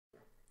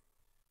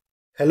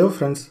Hello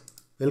friends,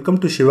 welcome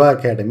to Siva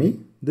Academy.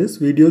 This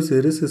video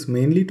series is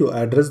mainly to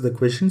address the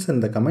questions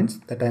and the comments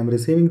that I am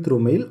receiving through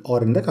mail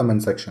or in the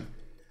comment section.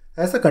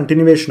 As a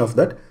continuation of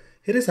that,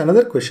 here is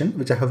another question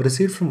which I have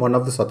received from one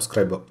of the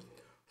subscriber.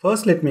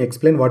 First, let me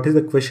explain what is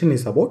the question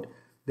is about.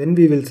 Then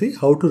we will see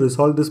how to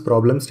resolve this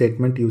problem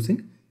statement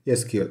using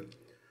SQL.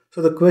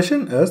 So the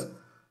question is,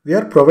 we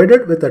are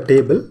provided with a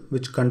table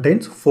which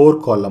contains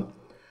 4 columns.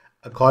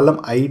 A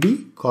column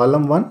ID,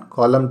 column 1,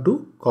 column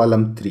 2,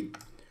 column 3.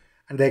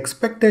 And the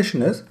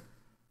expectation is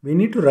we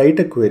need to write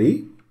a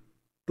query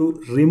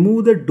to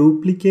remove the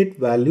duplicate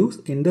values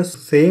in the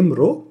same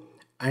row,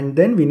 and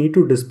then we need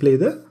to display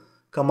the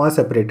comma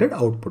separated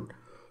output.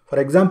 For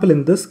example,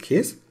 in this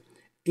case,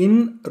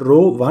 in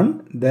row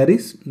 1, there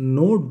is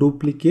no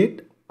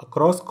duplicate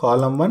across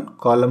column 1,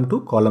 column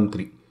 2, column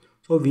 3.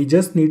 So we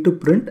just need to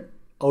print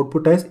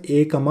output as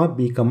A,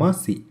 B,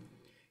 C.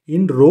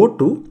 In row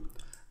 2,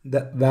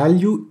 the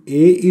value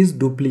A is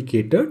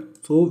duplicated.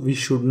 So we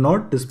should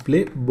not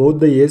display both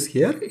the A's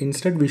here.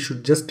 Instead, we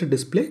should just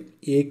display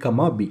A,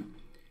 B.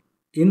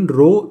 In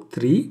row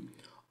 3,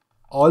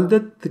 all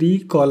the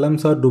 3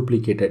 columns are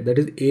duplicated. That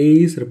is,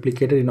 A is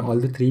replicated in all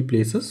the 3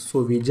 places.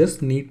 So we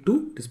just need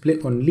to display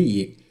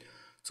only A.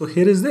 So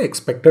here is the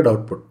expected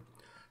output.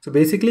 So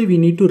basically, we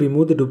need to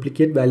remove the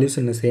duplicate values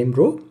in the same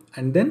row,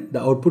 and then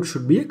the output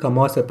should be a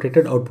comma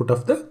separated output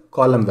of the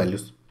column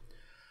values.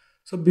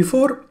 So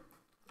before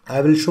I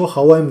will show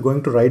how I am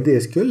going to write the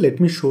SQL, let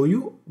me show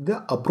you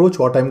the approach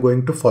what I am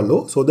going to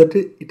follow so that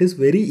it is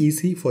very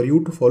easy for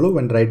you to follow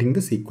when writing the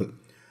SQL.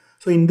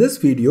 So in this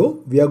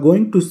video, we are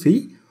going to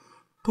see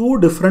 2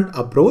 different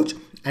approach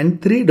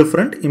and 3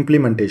 different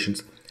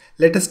implementations.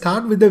 Let us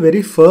start with the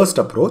very first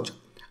approach,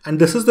 and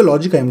this is the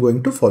logic I am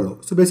going to follow.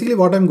 So basically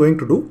what I am going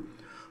to do,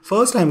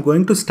 first I am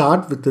going to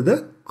start with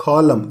the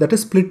column, that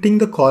is splitting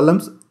the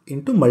columns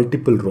into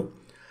multiple rows.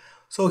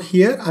 So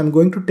here I am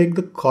going to take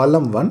the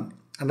column 1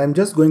 and I'm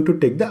just going to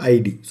take the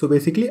ID. So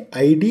basically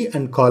ID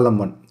and column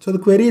 1. So the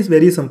query is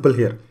very simple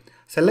here.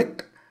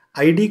 Select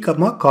ID,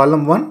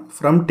 column 1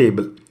 from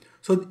table.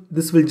 So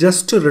this will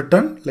just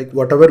return like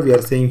whatever we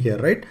are saying here,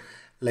 right?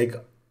 Like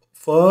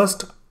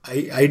first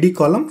ID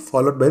column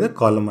followed by the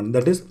column 1,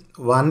 that is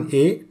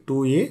 1A,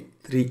 2A,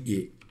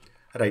 3A,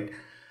 right?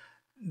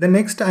 The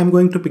next I'm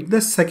going to pick the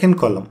second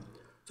column.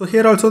 So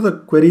here also the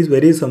query is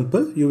very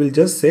simple. You will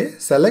just say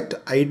select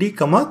ID,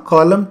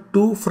 column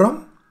 2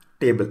 from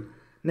table.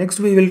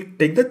 Next we will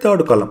take the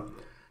third column.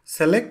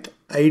 Select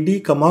ID,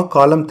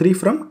 column 3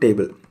 from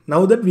table.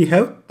 Now that we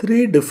have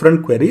 3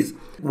 different queries,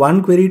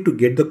 one query to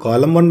get the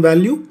column 1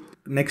 value,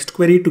 next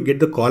query to get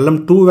the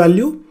column 2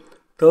 value,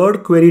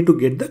 third query to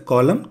get the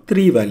column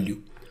 3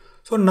 value.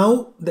 So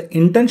now the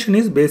intention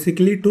is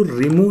basically to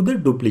remove the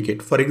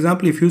duplicate. For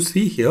example, if you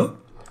see here,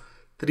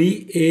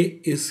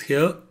 3A is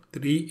here,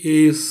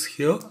 3A is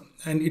here,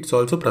 and it's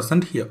also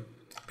present here.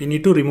 We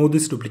need to remove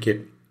this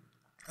duplicate.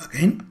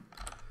 Again,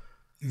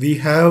 we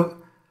have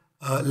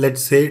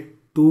let's say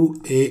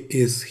 2A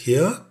is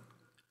here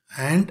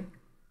and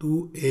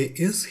 2A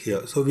is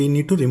here. So we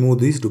need to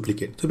remove these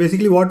duplicates. So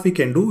basically what we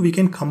can do, we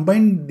can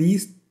combine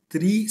these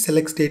 3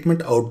 select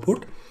statement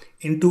output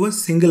into a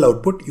single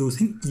output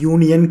using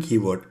union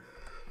keyword.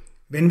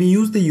 When we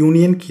use the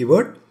union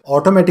keyword,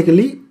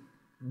 automatically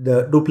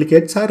the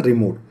duplicates are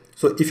removed.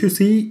 So if you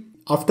see,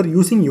 after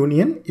using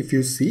union, if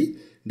you see,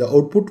 the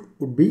output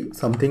would be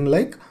something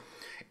like,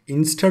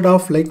 instead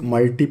of like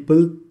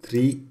multiple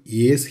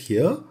 3A's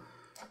here,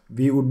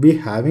 we would be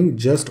having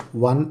just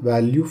one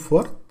value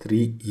for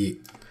 3A.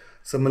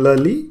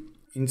 Similarly,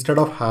 instead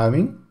of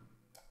having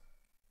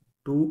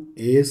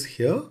 2A's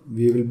here,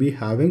 we will be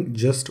having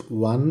just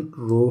one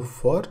row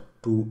for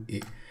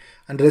 2A.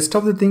 And rest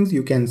of the things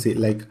you can see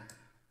like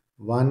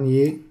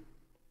 1A,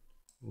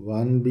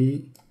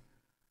 1B,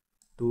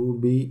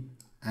 2B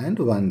and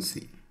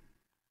 1C,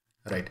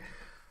 right?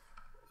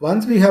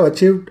 Once we have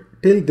achieved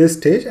till this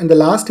stage, and the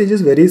last stage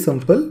is very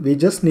simple, we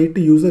just need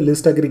to use a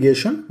list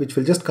aggregation which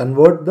will just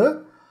convert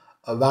the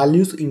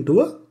values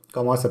into a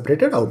comma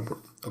separated output.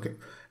 Okay,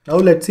 now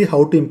let's see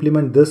how to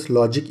implement this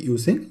logic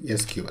using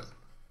SQL.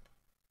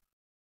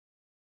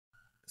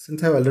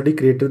 Since I have already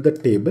created the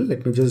table,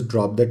 let me just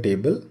drop the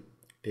table.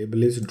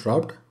 Table is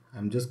dropped.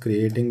 I'm just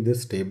creating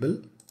this table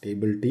T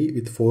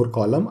with 4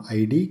 column,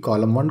 ID,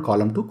 column 1,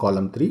 column 2,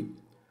 column 3.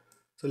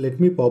 So let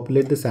me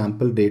populate the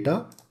sample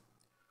data.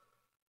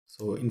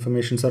 So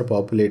informations are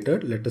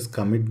populated. Let us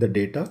commit the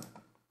data.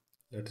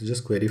 Let us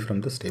just query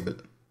from this table.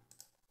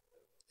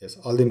 Yes,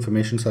 all the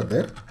informations are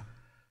there.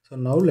 So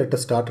now let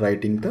us start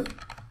writing the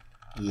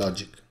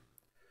logic.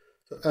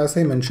 So as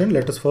I mentioned,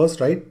 let us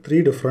first write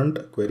 3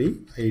 different query,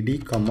 ID,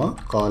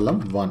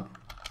 column 1,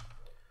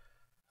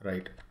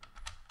 right?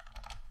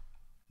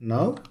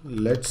 Now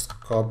let's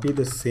copy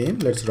the same.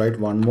 Let's write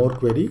one more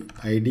query,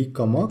 ID,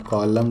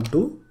 column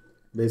 2,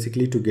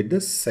 basically to get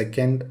the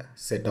second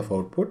set of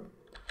output.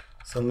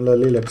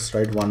 Similarly, let's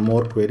write one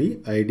more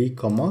query, ID,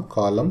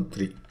 column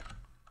 3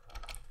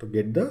 to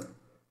get the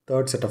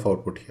third set of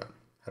output here.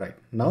 Right.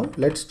 Now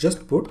let's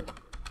just put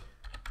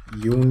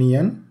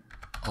union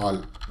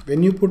all.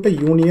 When you put a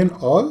union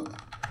all,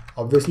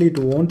 obviously it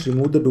won't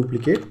remove the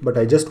duplicate, but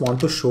I just want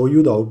to show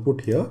you the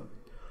output here.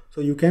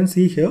 So you can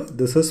see here,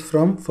 this is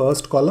from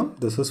first column,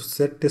 this is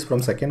set is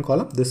from second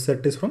column, this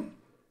set is from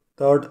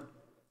third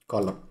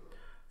column.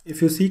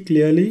 If you see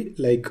clearly,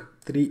 like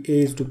 3a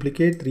is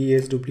duplicate, 3a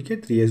is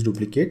duplicate, 3a is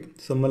duplicate.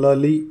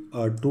 Similarly,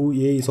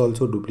 2a is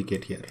also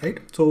duplicate here, right?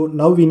 So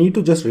now we need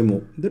to just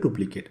remove the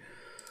duplicate.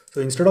 So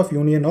instead of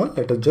union all,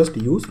 let us just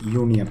use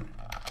union.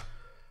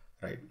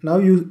 Right, now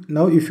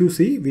if you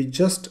see, we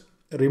just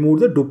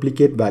remove the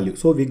duplicate value.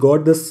 So we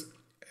got this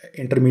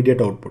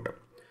intermediate output.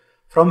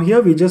 From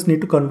here, we just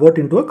need to convert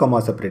into a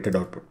comma separated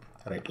output.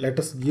 Right, let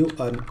us give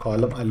a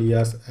column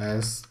alias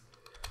as,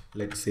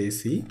 let's say,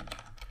 C.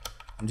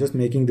 I'm just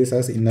making this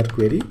as inner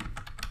query.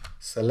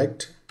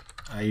 Select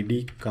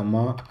id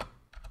comma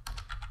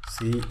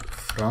C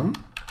from.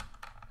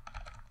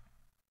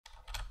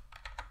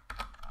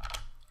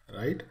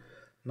 Right,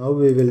 now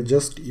we will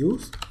just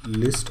use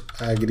list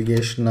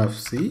aggregation of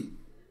C.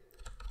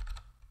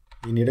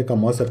 We need a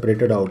comma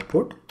separated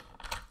output.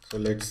 So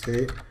let's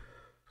say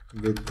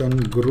within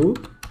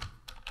group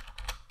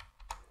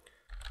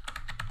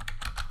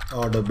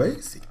order by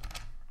C.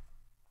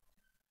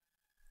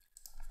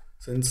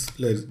 Since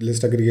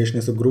list aggregation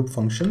is a group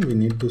function, we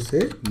need to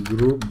say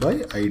group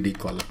by ID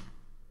column.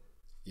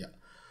 Yeah.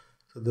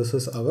 So this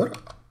is our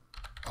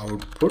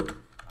output.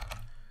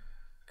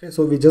 Okay,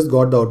 so we just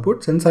got the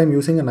output. Since I'm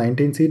using a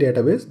 19C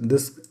database,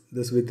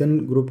 this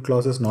within group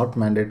clause is not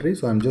mandatory.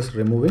 So I'm just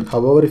removing.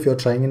 However, if you're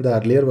trying in the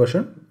earlier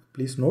version,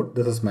 please note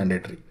this is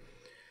mandatory.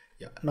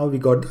 Yeah, now we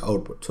got the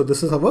output. So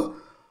this is our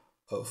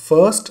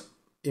first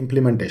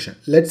implementation.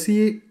 Let's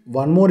see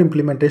one more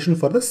implementation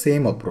for the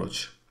same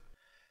approach.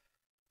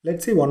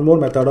 Let's see one more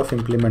method of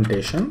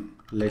implementation.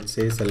 Let's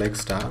say select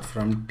star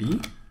from T.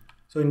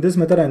 So in this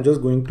method, I'm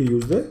just going to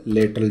use the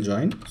lateral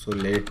join. So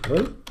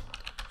lateral,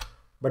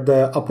 but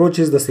the approach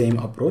is the same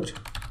approach.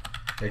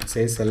 Let's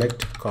say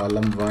select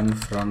column 1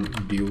 from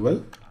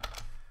dual.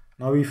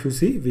 Now if you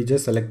see, we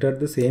just selected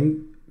the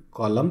same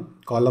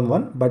column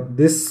 1, but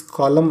this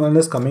column 1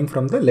 is coming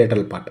from the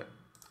lateral part.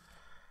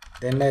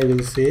 Then I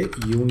will say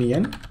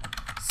union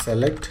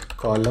select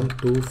column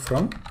 2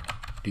 from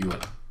dual.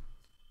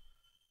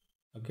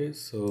 Okay,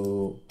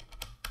 so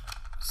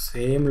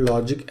same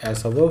logic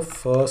as our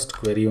first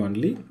query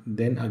only.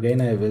 Then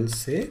again I will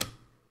say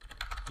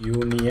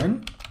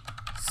union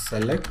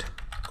select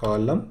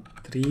column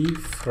 3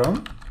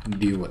 from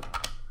dual.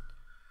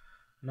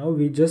 Now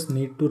we just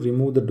need to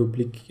remove the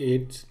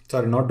duplicates,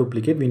 sorry, not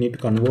duplicate, we need to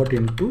convert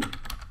into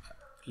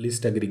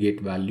list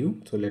aggregate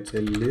value. So let's say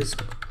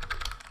list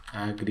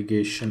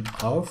aggregation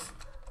of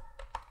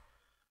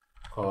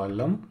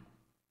column,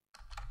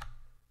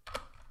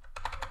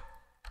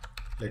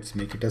 let's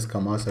make it as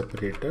comma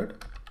separated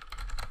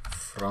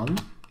from,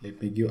 let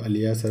me give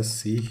alias as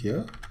C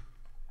here.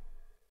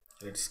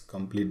 Let's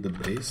complete the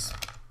brace.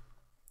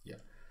 Yeah.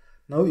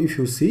 Now if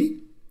you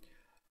see,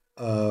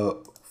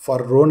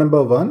 for row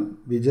number 1,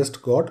 we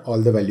just got all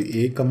the value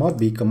a comma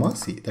b comma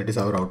c. That is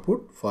our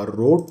output. For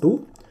row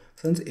 2,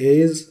 since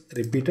a is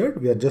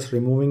repeated, we are just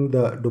removing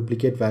the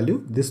duplicate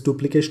value. This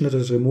duplication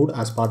is removed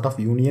as part of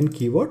union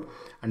keyword,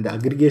 and the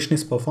aggregation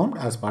is performed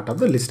as part of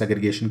the list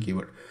aggregation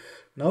keyword.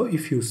 Now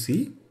if you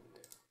see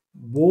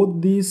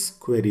both these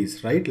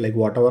queries, right, like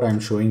whatever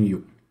I'm showing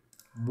you,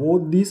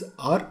 both these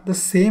are the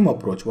same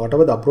approach,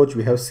 whatever the approach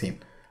we have seen.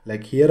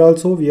 Like here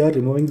also we are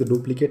removing the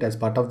duplicate as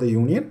part of the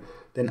union,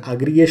 then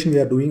aggregation we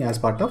are doing as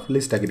part of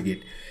list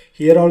aggregate.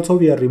 Here also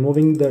we are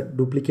removing the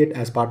duplicate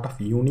as part of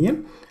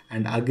union,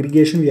 and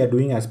aggregation we are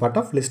doing as part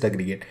of list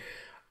aggregate.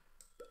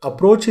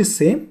 Approach is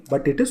same,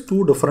 but it is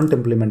two different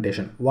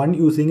implementation. One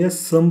using a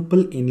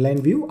simple inline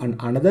view and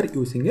another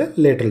using a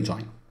lateral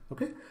join.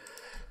 Okay.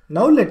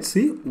 Now let's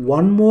see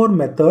one more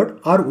method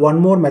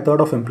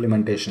of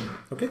implementation.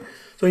 Okay.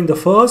 So in the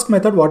first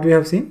method, what we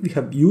have seen, we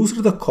have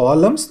used the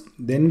columns,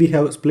 then we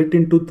have split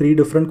into 3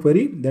 different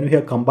query, then we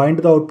have combined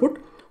the output.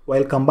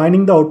 While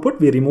combining the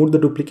output, we removed the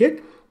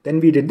duplicate, then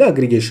we did the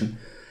aggregation.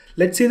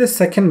 Let's see the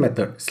second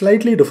method,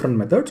 slightly different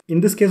method.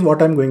 In this case,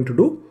 what I'm going to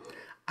do,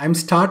 I'm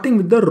starting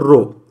with the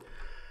row.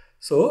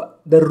 So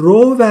the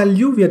row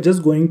value, we are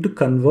just going to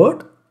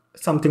convert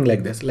something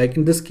like this. Like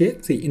in this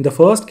case, see, in the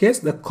first case,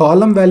 the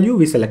column value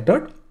we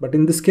selected, but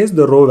in this case,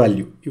 the row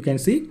value, you can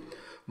see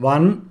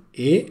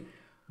 1A,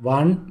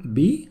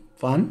 1B,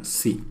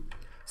 1C.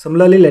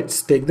 Similarly,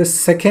 let's take the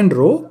second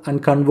row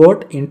and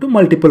convert into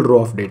multiple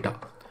row of data,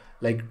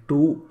 like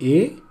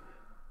 2A,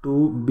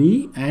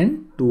 2B,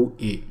 and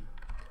 2A.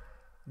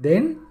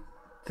 Then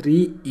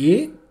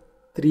 3A,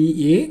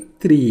 3A,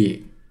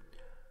 3A.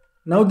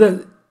 Now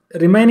the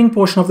remaining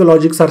portion of the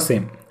logics are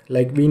same.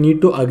 Like we need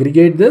to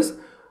aggregate this.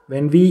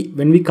 When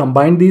we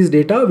combine these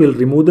data, we'll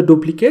remove the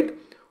duplicate.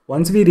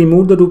 Once we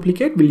remove the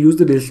duplicate, we'll use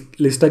the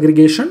list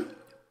aggregation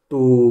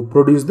to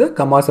produce the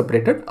comma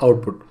separated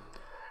output.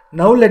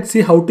 Now let's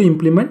see how to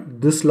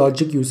implement this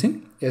logic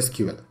using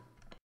SQL.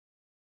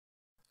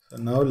 So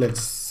now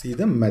let's see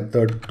the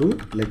method 2.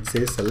 Let's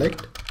say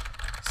select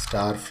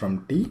star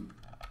from T.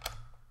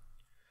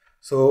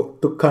 So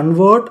to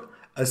convert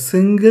a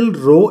single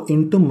row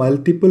into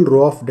multiple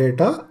row of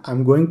data,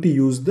 I'm going to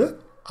use the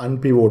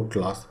unpivot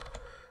clause.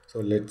 So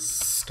let's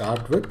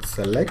start with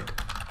select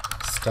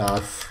star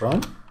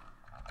from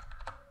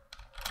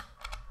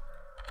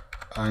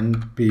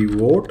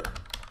unpivot,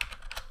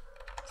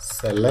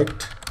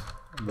 select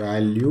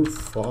value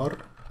for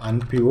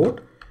unpivot,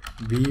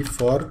 v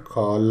for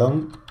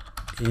column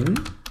in,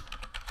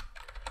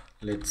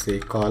 let's say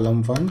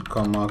column 1,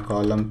 comma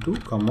column 2,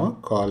 comma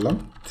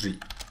column 3.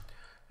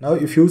 Now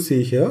if you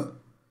see here,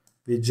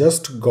 we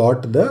just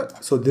got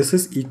so this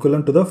is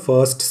equivalent to the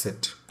first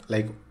set,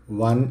 like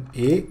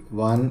 1A,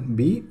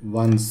 1B,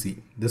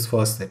 1C, this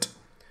first set.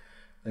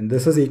 And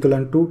this is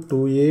equivalent to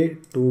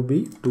 2A,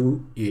 2B,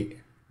 2A,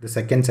 the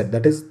second set,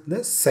 that is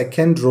the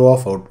second row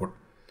of output.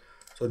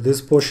 So this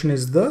portion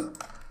is the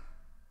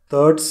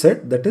third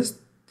set, that is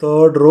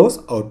third row's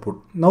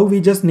output. Now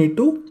we just need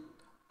to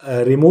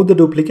remove the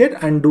duplicate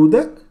and do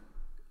the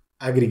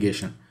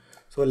aggregation.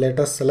 So let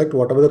us select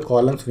whatever the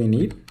columns we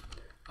need,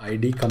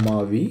 id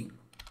comma v.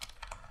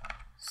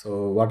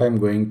 So what I'm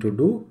going to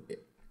do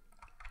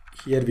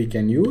here, we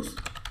can use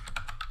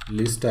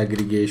list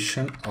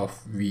aggregation of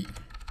v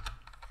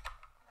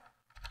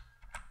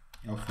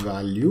of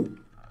value,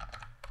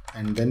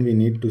 and then we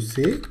need to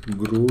say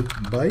group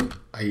by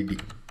id.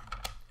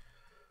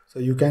 So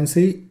you can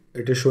see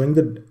it is showing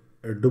the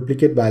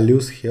duplicate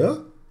values here,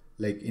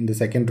 like in the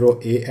second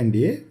row A and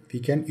A. We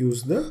can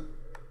use the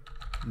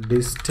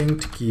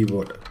distinct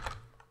keyword,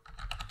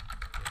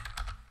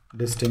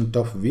 distinct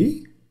of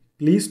v.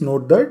 Please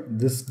note that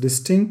this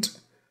distinct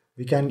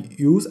we can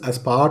use as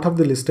part of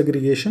the list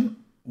aggregation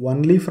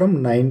only from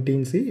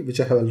 19C,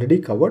 which I have already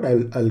covered.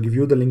 I'll give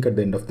you the link at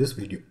the end of this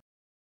video.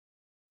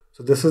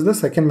 So this is the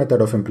second method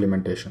of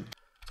implementation.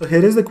 So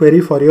here is the query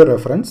for your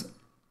reference.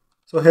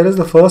 So here is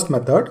the first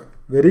method,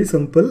 very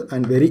simple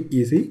and very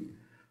easy.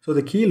 So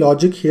the key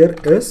logic here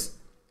is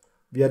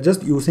we are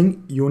just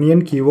using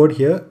union keyword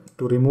here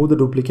to remove the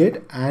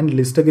duplicate and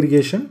list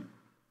aggregation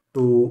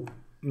to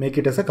make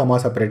it as a comma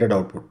separated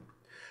output.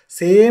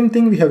 Same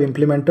thing we have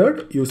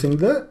implemented using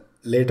the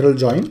lateral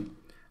join,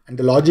 and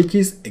the logic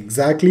is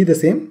exactly the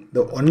same.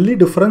 The only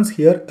difference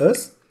here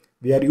is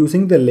we are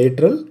using the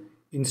lateral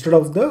instead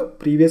of the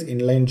previous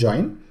inline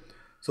join.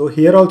 So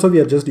here also we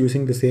are just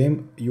using the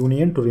same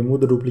union to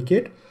remove the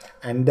duplicate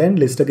and then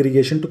list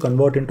aggregation to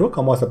convert into a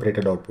comma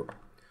separated output.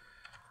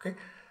 Okay.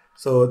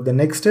 So the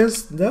next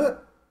is the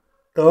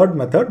third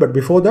method, but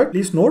before that,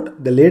 please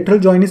note the lateral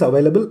join is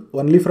available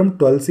only from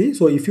 12C.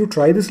 So if you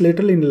try this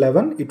lateral in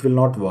 11, it will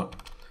not work.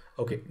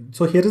 Okay.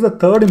 So here is the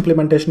third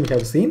implementation we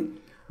have seen.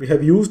 We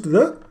have used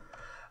the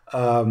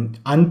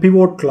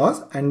unpivot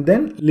clause and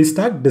then list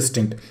tag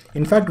distinct.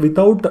 In fact,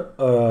 without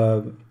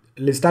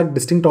list tag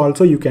distinct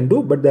also you can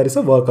do, but there is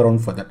a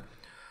workaround for that.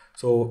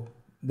 So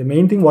the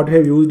main thing what we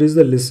have used is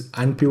the list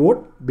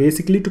unpivot,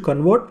 basically to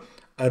convert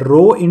a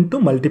row into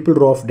multiple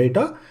row of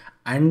data,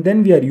 and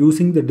then we are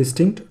using the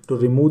distinct to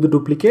remove the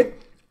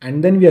duplicate,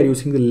 and then we are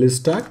using the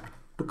list tag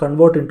to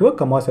convert into a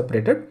comma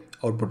separated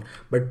output.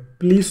 But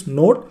please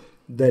note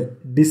the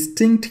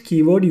distinct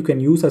keyword you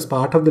can use as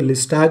part of the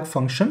list tag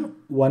function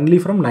only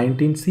from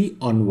 19C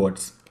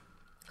onwards.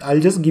 I'll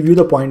just give you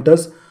the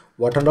pointers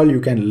what and all you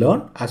can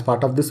learn as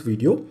part of this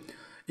video.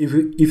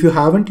 If you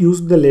haven't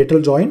used the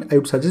lateral join, I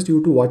would suggest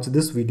you to watch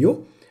this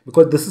video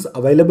because this is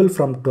available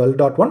from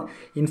 12.1.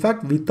 In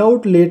fact,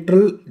 without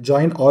lateral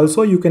join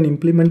also you can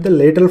implement the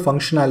lateral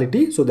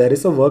functionality. So there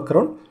is a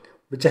workaround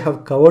which I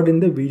have covered in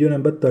the video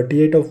number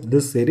 38 of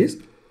this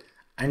series.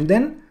 And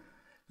then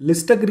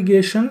list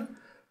aggregation,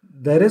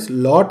 there is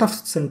lot of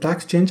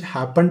syntax change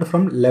happened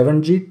from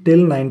 11G till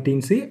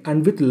 19C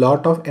and with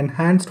lot of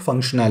enhanced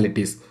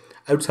functionalities.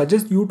 I would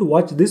suggest you to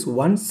watch this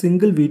one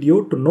single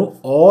video to know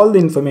all the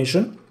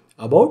information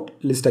about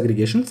list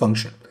aggregation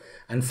function.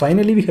 And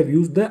finally, we have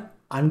used the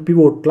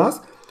unpivot class.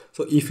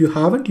 So if you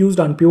haven't used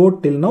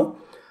unpivot till now,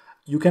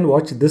 you can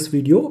watch this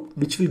video,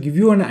 which will give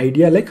you an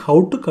idea like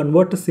how to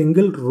convert a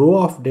single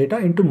row of data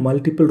into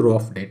multiple row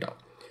of data.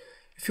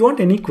 If you want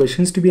any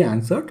questions to be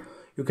answered,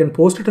 you can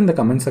post it in the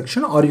comment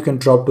section or you can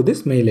drop to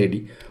this mail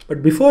ID.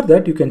 But before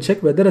that, you can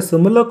check whether a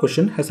similar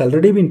question has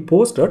already been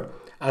posted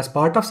as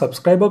part of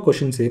subscriber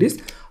question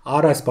series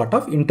or as part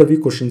of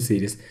interview question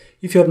series.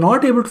 If you're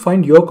not able to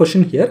find your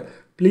question here,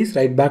 please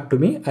write back to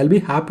me. I'll be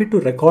happy to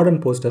record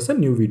and post as a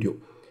new video.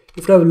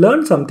 If you have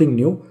learned something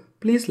new,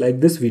 please like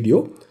this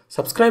video,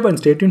 subscribe and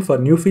stay tuned for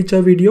new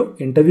feature video,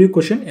 interview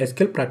question,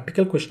 SQL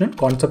practical question and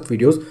concept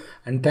videos.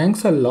 And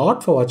thanks a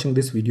lot for watching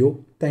this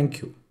video.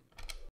 Thank you.